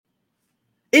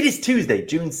It is Tuesday,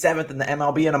 June 7th in the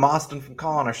MLB, and I'm Austin from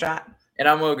Calling Our Shot. And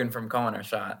I'm Logan from Calling Our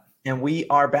Shot. And we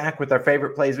are back with our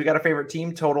favorite plays. We got our favorite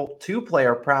team total,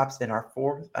 2-player props in our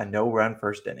fourth, a no-run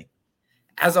first inning.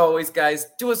 As always, guys,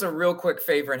 do us a real quick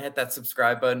favor and hit that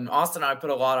subscribe button. Austin and I put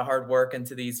a lot of hard work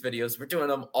into these videos. We're doing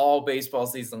them all baseball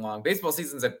season long. Baseball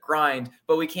season's a grind,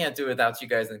 but we can't do it without you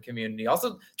guys in the community.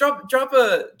 Also, drop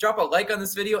a like on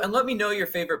this video and let me know your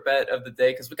favorite bet of the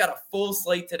day because we got a full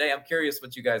slate today. I'm curious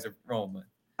what you guys are rolling with.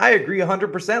 I agree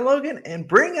 100%, Logan, and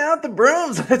bring out the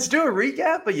brooms. Let's do a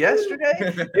recap of yesterday.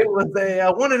 It was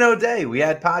a 1-0 day. We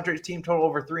had Padres team total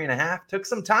over 3.5. Took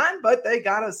some time, but they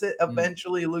got us it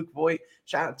eventually. Luke Voigt,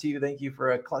 shout out to you. Thank you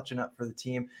for clutching up for the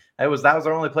team. That was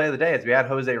our only play of the day as we had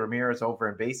Jose Ramirez over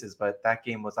in bases, but that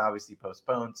game was obviously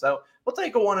postponed. So we'll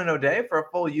take a 1-0 day for a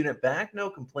full unit back.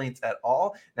 No complaints at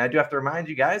all. Now I do have to remind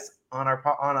you guys, on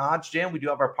OddsJam, we do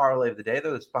have our parlay of the day.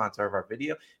 They're the sponsor of our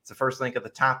video. It's the first link at the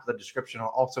top of the description. I'll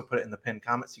also put it in the pinned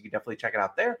comment, so you can definitely check it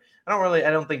out there. I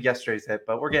don't think yesterday's hit,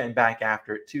 but we're getting back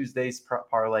after it. Tuesday's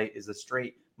parlay is a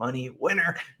straight money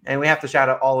winner, and we have to shout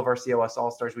out all of our COS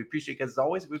All-Stars. We appreciate it because, as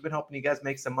always, we've been helping you guys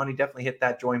make some money. Definitely hit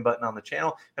that join button on the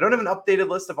channel. I don't have an updated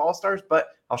list of All-Stars, but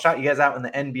I'll shout you guys out in the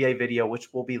NBA video,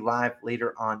 which will be live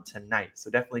later on tonight. So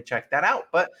definitely check that out.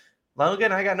 But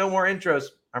Logan, I got no more intros.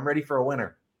 I'm ready for a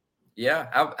winner. Yeah.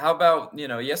 How about,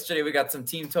 yesterday we got some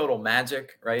team total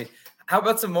magic, right? How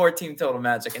about some more team total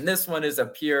magic? And this one is a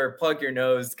pure plug your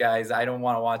nose, guys. I don't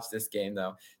want to watch this game,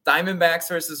 though. Diamondbacks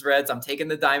versus Reds. I'm taking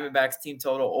the Diamondbacks team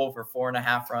total over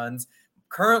 4.5 runs.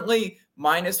 Currently,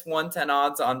 minus 110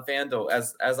 odds on FanDuel,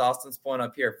 as Austin's point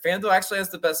up here. FanDuel actually has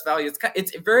the best value.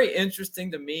 It's very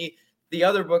interesting to me. The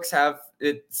other books have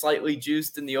it slightly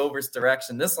juiced in the overs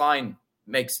direction. This line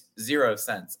makes zero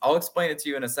sense. I'll explain it to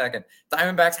you in a second.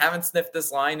 Diamondbacks haven't sniffed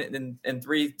this line in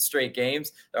 3 straight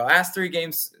games. Their last 3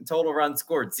 games, total runs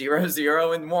scored 0,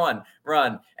 0, and 1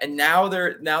 run. And now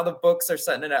the books are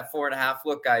setting it at 4.5.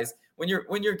 Look, guys, when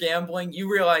you're gambling, you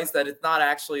realize that it's not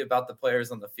actually about the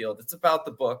players on the field. It's about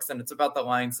the books and it's about the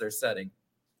lines they're setting.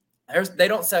 They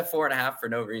don't set 4.5 for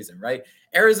no reason, right?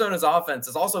 Arizona's offense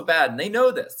is also bad, and they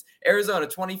know this. Arizona,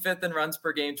 25th in runs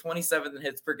per game, 27th in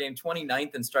hits per game,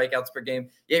 29th in strikeouts per game.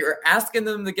 Yeah, you're asking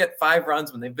them to get 5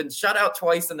 runs when they've been shut out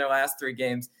twice in their last 3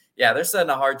 games. Yeah, they're setting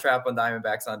a hard trap on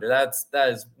Diamondbacks under. That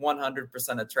is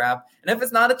 100% a trap. And if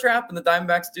it's not a trap and the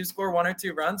Diamondbacks do score 1 or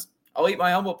 2 runs, I'll eat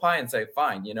my humble pie and say,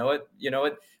 fine, you know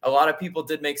what? A lot of people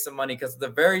did make some money because the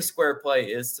very square play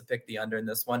is to pick the under in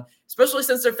this one, especially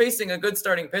since they're facing a good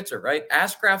starting pitcher, right?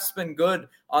 Ashcraft's been good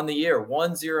on the year,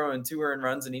 1-0 and 2 earned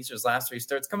runs in each of his last 3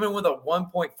 starts, coming in with a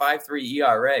 1.53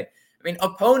 ERA. I mean,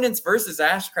 opponents versus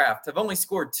Ashcraft have only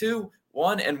scored 2,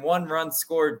 1, and 1 run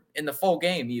scored in the full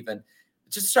game even.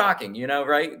 Just shocking,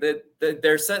 right? That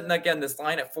they're setting, again, this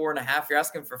line at 4.5. You're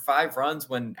asking for 5 runs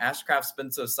when Ashcraft's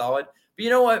been so solid. But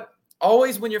you know what?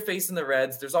 Always when you're facing the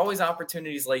Reds, there's always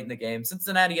opportunities late in the game.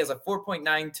 Cincinnati has a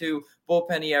 4.92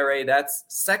 bullpen ERA. That's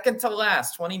second to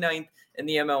last, 29th in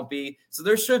the MLB. So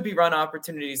there should be run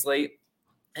opportunities late.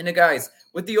 And guys,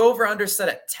 with the over-under set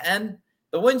at 10,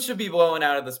 the wind should be blowing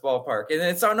out of this ballpark. And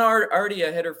it's already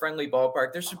a hitter-friendly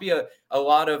ballpark. There should be a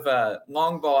lot of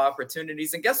long ball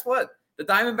opportunities. And guess what? The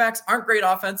Diamondbacks aren't great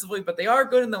offensively, but they are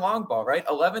good in the long ball, right?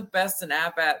 11th best in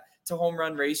at-bat to home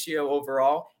run ratio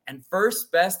overall, and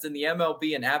first best in the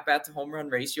MLB in at-bat to home run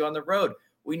ratio on the road.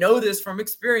 We know this from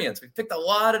experience. We've picked a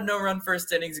lot of no-run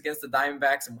first innings against the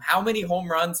Diamondbacks, and how many home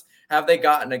runs have they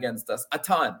gotten against us? A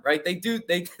ton, right? They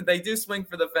do swing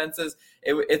for the fences.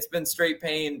 It's been straight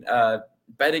pain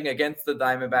betting against the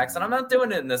Diamondbacks, and I'm not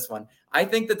doing it in this one. I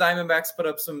think the Diamondbacks put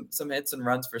up some hits and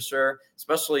runs for sure,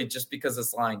 especially just because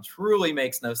this line truly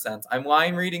makes no sense. I'm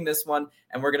line reading this one,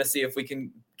 and we're going to see if we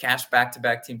can cash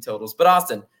back-to-back team totals. But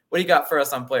Austin, what do you got for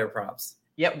us on player props?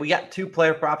 Yep, we got 2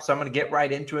 player props, so I'm going to get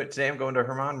right into it today. I'm going to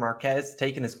German Marquez,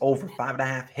 taking his over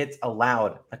 5.5 hits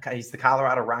allowed. He's the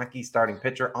Colorado Rockies starting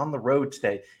pitcher on the road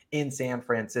today in San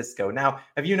Francisco. Now,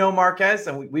 if you know Marquez,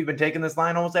 and we've been taking this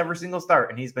line almost every single start,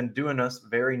 and he's been doing us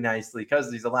very nicely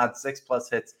because he's allowed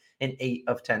 6+ hits in 8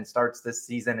 of 10 starts this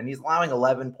season, and he's allowing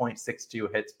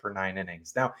 11.62 hits per 9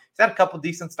 innings. Now, he's had a couple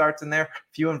decent starts in there,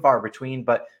 few and far between,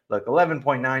 but look,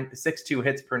 11.962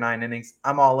 hits per 9 innings.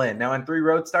 I'm all in. Now, in 3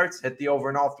 road starts, hit the over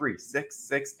in all 3, 6,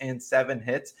 6, and 7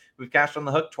 hits. We've cashed on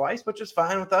the hook twice, which is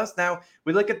fine with us. Now,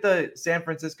 we look at the San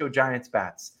Francisco Giants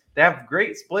bats. They have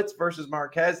great splits versus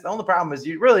Marquez. The only problem is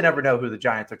you really never know who the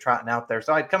Giants are trotting out there.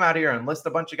 So I'd come out here and list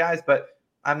a bunch of guys, but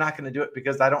I'm not going to do it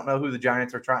because I don't know who the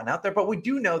Giants are trotting out there. But we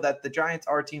do know that the Giants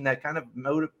are a team that kind of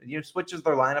switches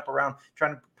their lineup around,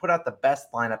 trying to put out the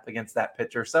best lineup against that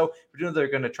pitcher. So we know they're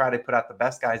going to try to put out the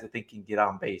best guys that they can get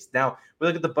on base. Now, we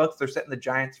look at the books. They're setting the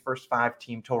Giants' first 5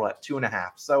 team total at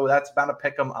 2.5. So that's about a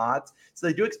pick 'em odds. So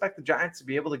they do expect the Giants to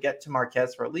be able to get to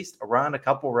Marquez for at least a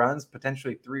couple runs,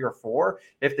 potentially 3 or 4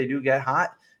 if they do get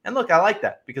hot. And look, I like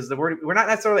that because we're not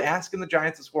necessarily asking the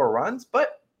Giants to score runs,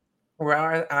 but we're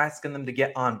asking them to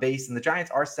get on base. And the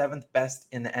Giants are 7th best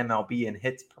in the MLB in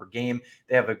hits per game.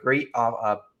 They have a great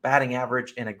batting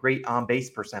average and a great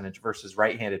on-base percentage versus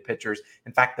right-handed pitchers.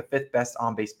 In fact, the 5th best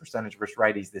on-base percentage versus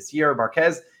righties this year.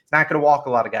 Marquez is not going to walk a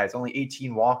lot of guys, only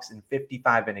 18 walks in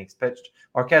 55 innings pitched.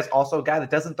 Marquez also a guy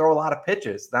that doesn't throw a lot of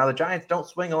pitches. Now, the Giants don't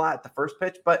swing a lot at the first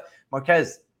pitch, but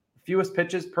Marquez, fewest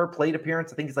pitches per plate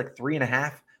appearance, I think he's like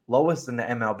 3.5, lowest in the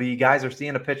MLB. Guys are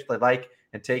seeing a pitch they like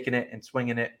and taking it and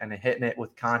swinging it and hitting it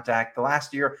with contact. The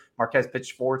last year, Marquez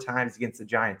pitched 4 times against the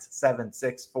Giants, 7,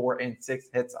 6, 4, and 6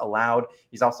 hits allowed.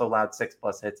 He's also allowed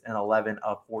 6+ hits in 11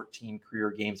 of 14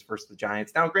 career games versus the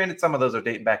Giants. Now, granted, some of those are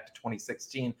dating back to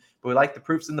 2016, but we like the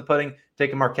proofs in the pudding.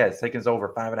 Taking Marquez, taking his over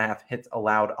 5.5 hits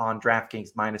allowed on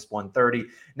DraftKings -130.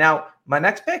 Now, my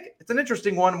next pick, it's an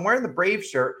interesting one. I'm wearing the Braves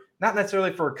shirt, not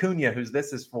necessarily for Acuna, who's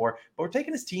this is for, but we're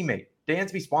taking his teammate,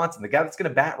 Dansby Swanson, the guy that's going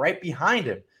to bat right behind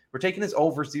him. We're taking his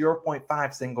over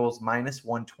 0.5 singles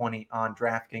 -120 on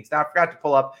DraftKings. Now, I forgot to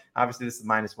pull up. Obviously, this is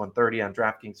 -130 on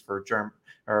DraftKings for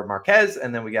Marquez.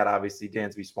 And then we got, obviously,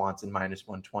 Dansby Swanson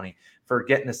 -120 for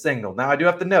getting a single. Now, I do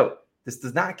have to note, this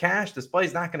does not cash. This play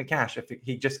is not going to cash if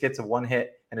he just gets a 1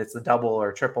 hit and it's a double or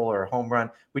a triple or a home run.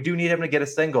 We do need him to get a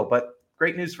single, but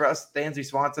great news for us. Dansby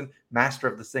Swanson, master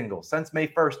of the single. Since May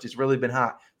 1st, he's really been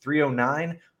hot.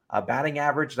 309. Batting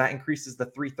average, that increases to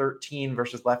 313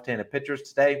 versus left-handed pitchers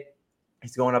today.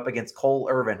 He's going up against Cole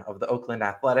Irvin of the Oakland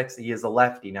Athletics. He is a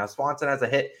lefty. Now, Swanson has a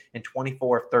hit in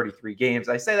 24 of 33 games.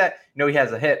 I say that, he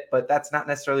has a hit, but that's not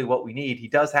necessarily what we need. He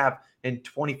does have, in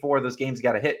 24 of those games, he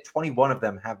got a hit. 21 of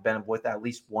them have been with at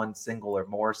least 1 single or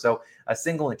more. So a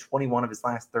single in 21 of his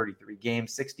last 33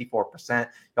 games, 64%.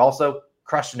 He also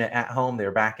crushing it at home.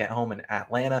 They're back at home in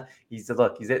Atlanta. He's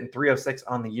hitting 306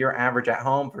 on the year average at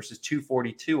home versus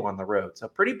 242 on the road. So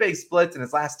pretty big splits in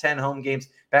his last 10 home games,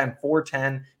 batting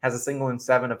 .410, has a single in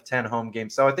 7 of 10 home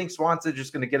games. So I think Swanson's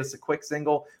just going to get us a quick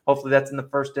single. Hopefully that's in the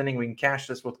first inning. We can cash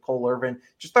this with Cole Irvin.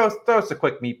 Just throw us a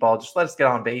quick meatball. Just let us get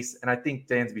on base. And I think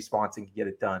Dansby Swanson can get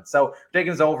it done. So we're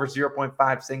taking his over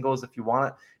 0.5 singles if you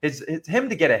want it. It's him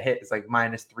to get a hit is like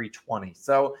 -320.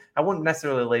 So I wouldn't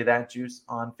necessarily lay that juice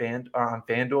on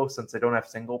FanDuel since they don't have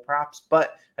single props,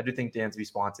 but I do think Dansby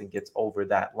Swanson gets over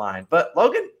that line. But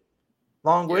Logan,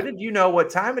 long-winded, You know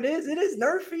what time it is. It is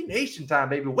Nerfy Nation time,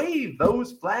 baby. Wave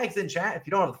those flags in chat. If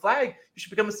you don't have the flag, you should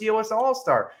become a COS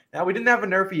All-Star. Now, we didn't have a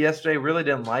Nerfy yesterday. Really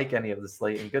didn't like any of the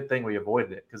slate, and good thing we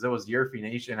avoided it because it was Nerfy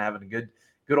Nation having a good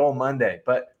old Monday.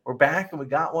 But we're back, and we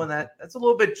got one that's a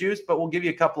little bit juiced, but we'll give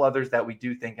you a couple others that we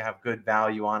do think have good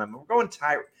value on them. We're going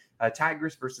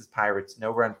Tigers versus Pirates,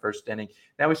 no run first inning.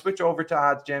 Now we switch over to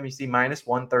odds jam. You see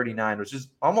 -139, which is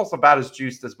almost about as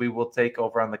juiced as we will take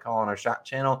over on the Call on Our Shot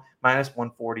channel.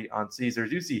 -140 on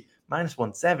Caesars. You see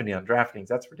 -170 on DraftKings.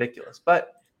 That's ridiculous.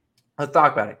 But let's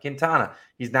talk about it. Quintana,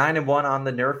 he's 9-1 on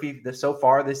the Nerfy so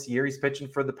far this year. He's pitching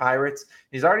for the Pirates.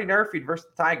 He's already Nerfied versus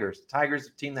the Tigers. The Tigers,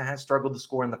 a team that has struggled to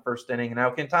score in the first inning.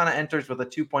 Now Quintana enters with a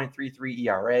 2.33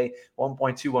 ERA,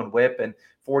 1.21 WHIP, and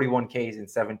 41 Ks and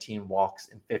 17 walks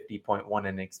and 50.1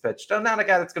 innings pitched. So not a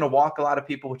guy that's going to walk a lot of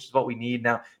people, which is what we need.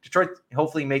 Now, Detroit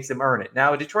hopefully makes him earn it.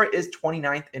 Now, Detroit is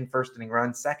 29th in first inning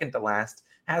runs, second to last,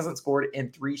 hasn't scored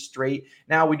in 3 straight.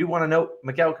 Now, we do want to note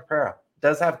Miguel Cabrera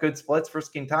does have good splits for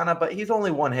Quintana, but he's only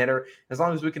one hitter. As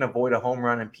long as we can avoid a home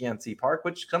run in PNC Park,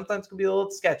 which sometimes can be a little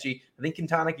sketchy, I think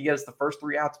Quintana can get us the first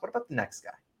 3 outs. What about the next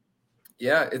guy?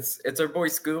 Yeah, it's our boy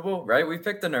Skubal, right? We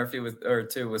picked a Nerfy with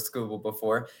Skubal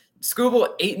before.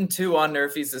 Skubal 8-2 on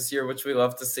Nerfies this year, which we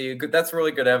love to see. That's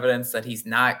really good evidence that he's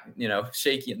not,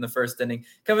 shaky in the first inning.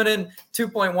 Coming in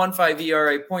 2.15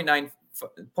 ERA,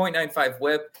 0.95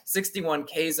 whip, 61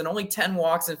 Ks, and only 10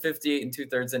 walks in 58 and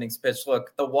 2/3 innings pitched.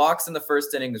 Look, the walks in the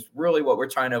first inning is really what we're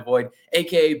trying to avoid,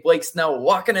 a.k.a. Blake Snell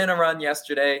walking in a run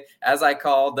yesterday, as I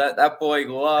called. That boy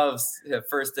loves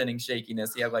first inning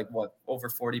shakiness. He had over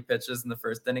 40 pitches in the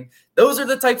first inning. Those are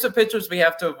the types of pitchers we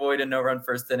have to avoid in no-run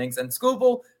first innings. And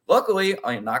Skubal, luckily,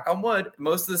 knock on wood,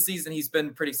 most of the season he's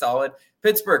been pretty solid.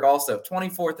 Pittsburgh also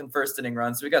 24th in first inning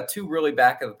runs. So we got 2 really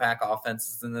back of the pack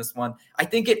offenses in this one. I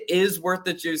think it is worth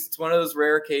the juice. It's one of those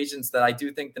rare occasions that I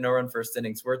do think the no-run first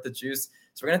inning is worth the juice.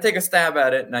 So we're going to take a stab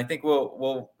at it, and I think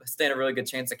we'll stand a really good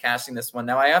chance of cashing this one.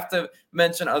 Now, I have to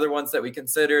mention other ones that we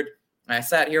considered. And I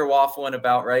sat here waffling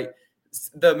about, right?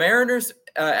 The Mariners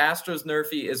Astros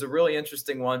nerfy is a really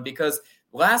interesting one because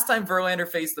last time Verlander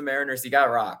faced the Mariners, he got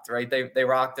rocked, right? They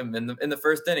rocked him in the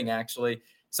first inning, actually.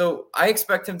 So I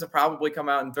expect him to probably come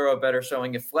out and throw a better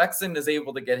showing. If Flexen is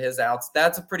able to get his outs,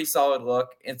 that's a pretty solid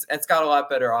look. It's got a lot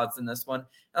better odds than this one.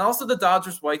 And also the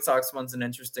Dodgers-White Sox one's an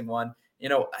interesting one.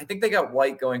 I think they got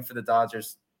White going for the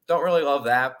Dodgers. Don't really love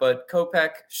that, but Kopech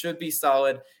should be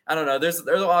solid. I don't know. There's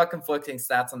a lot of conflicting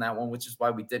stats on that one, which is why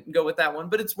we didn't go with that one,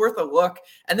 but it's worth a look.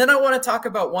 And then I want to talk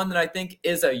about one that I think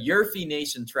is a Yerfy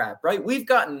Nation trap, right? We've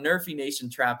gotten Nerfy Nation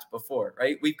trapped before,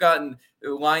 right? We've gotten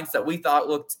lines that we thought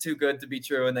looked too good to be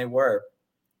true, and they were.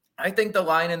 I think the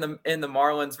line in the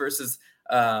Marlins versus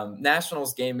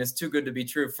Nationals game is too good to be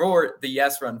true for the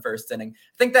yes run first inning.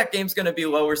 I think that game's going to be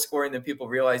lower scoring than people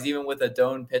realize, even with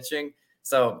Adon pitching.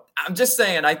 So I'm just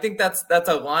saying, I think that's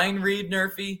a line read,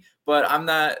 Nerfy, but I'm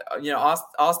not,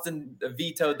 Austin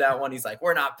vetoed that one. He's like,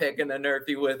 we're not picking a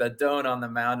Nerfy with Adon on the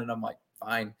mound. And I'm like,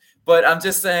 fine. But I'm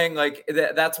just saying, like,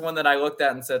 that's one that I looked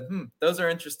at and said, those are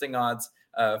interesting odds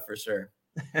for sure.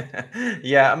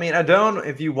 Yeah, I mean, Adon,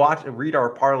 if you read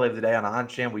our parlay of the day on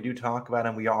OnCham, we do talk about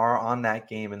him. We are on that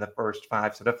game in the first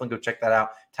 5, so definitely go check that out.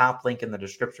 Top link in the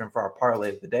description for our parlay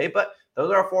of the day. But those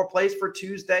are our 4 plays for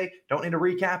Tuesday. Don't need to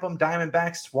recap them.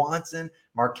 Diamondbacks, Swanson,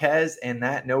 Marquez, and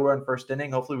that no-run first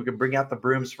inning. Hopefully we can bring out the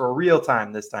brooms for a real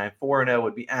time this time. 4-0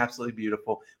 would be absolutely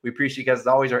beautiful. We appreciate you guys as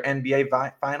always. Our NBA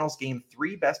Finals Game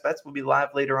 3 best bets will be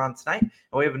live later on tonight. And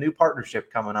we have a new partnership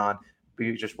coming on. But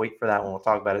you just wait for that one. We'll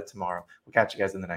talk about it tomorrow. We'll catch you guys in the next.